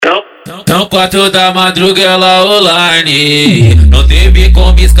São 4 da madruga, ela online. Não teve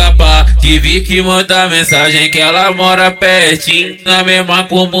como escapar, tive que mandar mensagem que ela mora pertinho, na mesma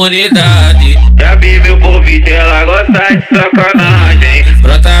comunidade. Já vi meu convite, ela gosta de sacanagem.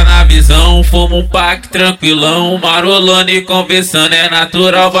 Brota na visão, fomos um pack tranquilão, marolando e conversando, é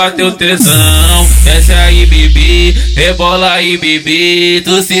natural bater o tesão. Desce aí, bebê, rebola aí, bebê,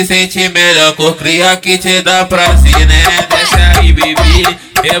 tu se sente melhor, cor cria que te dá prazer, né? Desce aí, bebê,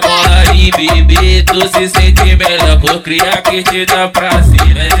 rebola aí, bebê, tu se sente melhor, cor cria que te dá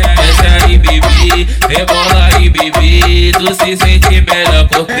prazer, né? Desce aí, bebê, rebola aí, bebê, tu se sente melhor,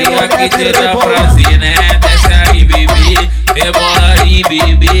 cor cria que te dá prazer, né? Desce aí, bebê, rebola aí,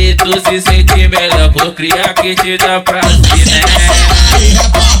 bebê, tu se sente melhor, cor cria que te dá prazer, né?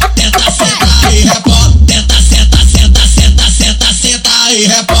 Tenta sentar e rebola, tenta sentar, senta, senta, senta, senta e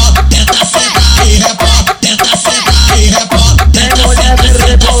rebola, tenta sentar e rebola, tenta sentar e rebola. Tem mulher vem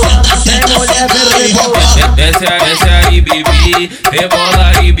rebolando, tem mulher vem rebolando. Desce aí, bebê,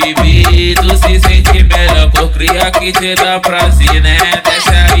 rebola aí, bebê, tu se sente melhor, cor cria que te dá prazer, né?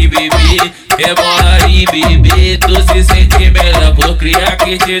 Desce aí, bebê, rebola aí, bebê, tu se sente melhor, cor cria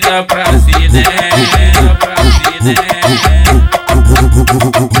que te dá prazer, né? Prazer, né?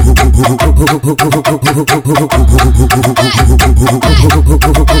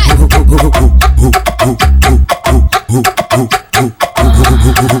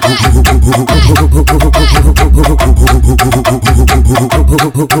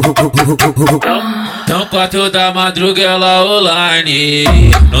 São 4 da madruga, ela online.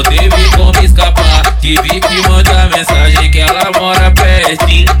 Não teve como escapar, tive que mandar mensagem que ela mora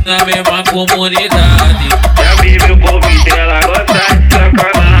pertinho, na mesma comunidade. Já vi meu convite, ela gosta de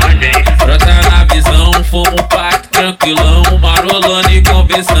sacanagem. Brota na visão, fomos um pack tranquilão, marolando e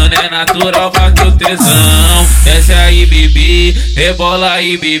conversando, é natural bater o tesão. Desce aí, bebê, rebola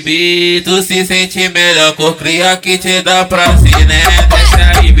aí, bebê, tu se sente melhor, cor cria que te dá prazer, né? Desce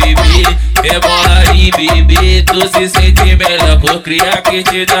aí, bebê, rebola aí, bebê, tu se sente melhor, cor cria que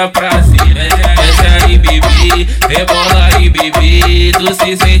te dá prazer, né? Desce aí, bebê, rebola aí, bebê, tu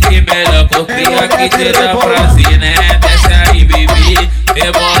se sente melhor, cor cria que te dá prazer, né? Desce aí, bebê,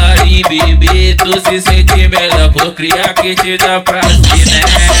 rebola aí, bebê, tu se sente melhor, cor cria que te dá prazer, né?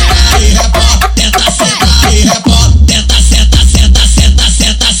 Tenta sentar e rebola, tenta sentar, senta, senta,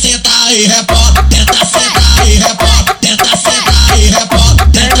 senta, senta e rebola, tenta sentar e rebola, tenta sentar e rebola.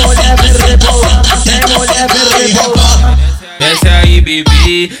 Tem mulher vem rebolando, tem mulher vem rebolando. Desce aí,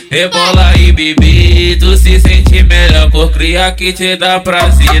 bebê, rebola aí, bebê, tu se sente melhor, cor cria que te dá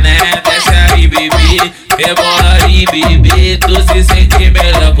prazer, né? Desce aí, bebê, rebola aí, bebê, tu se sente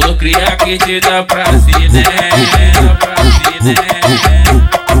melhor, cor cria que te dá prazer, né? Prazer, né?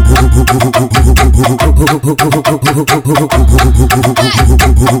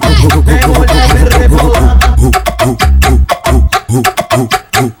 Tem mulher vem rebolando.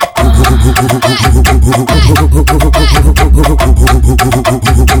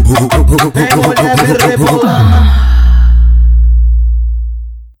 Tem mulher vem rebolando.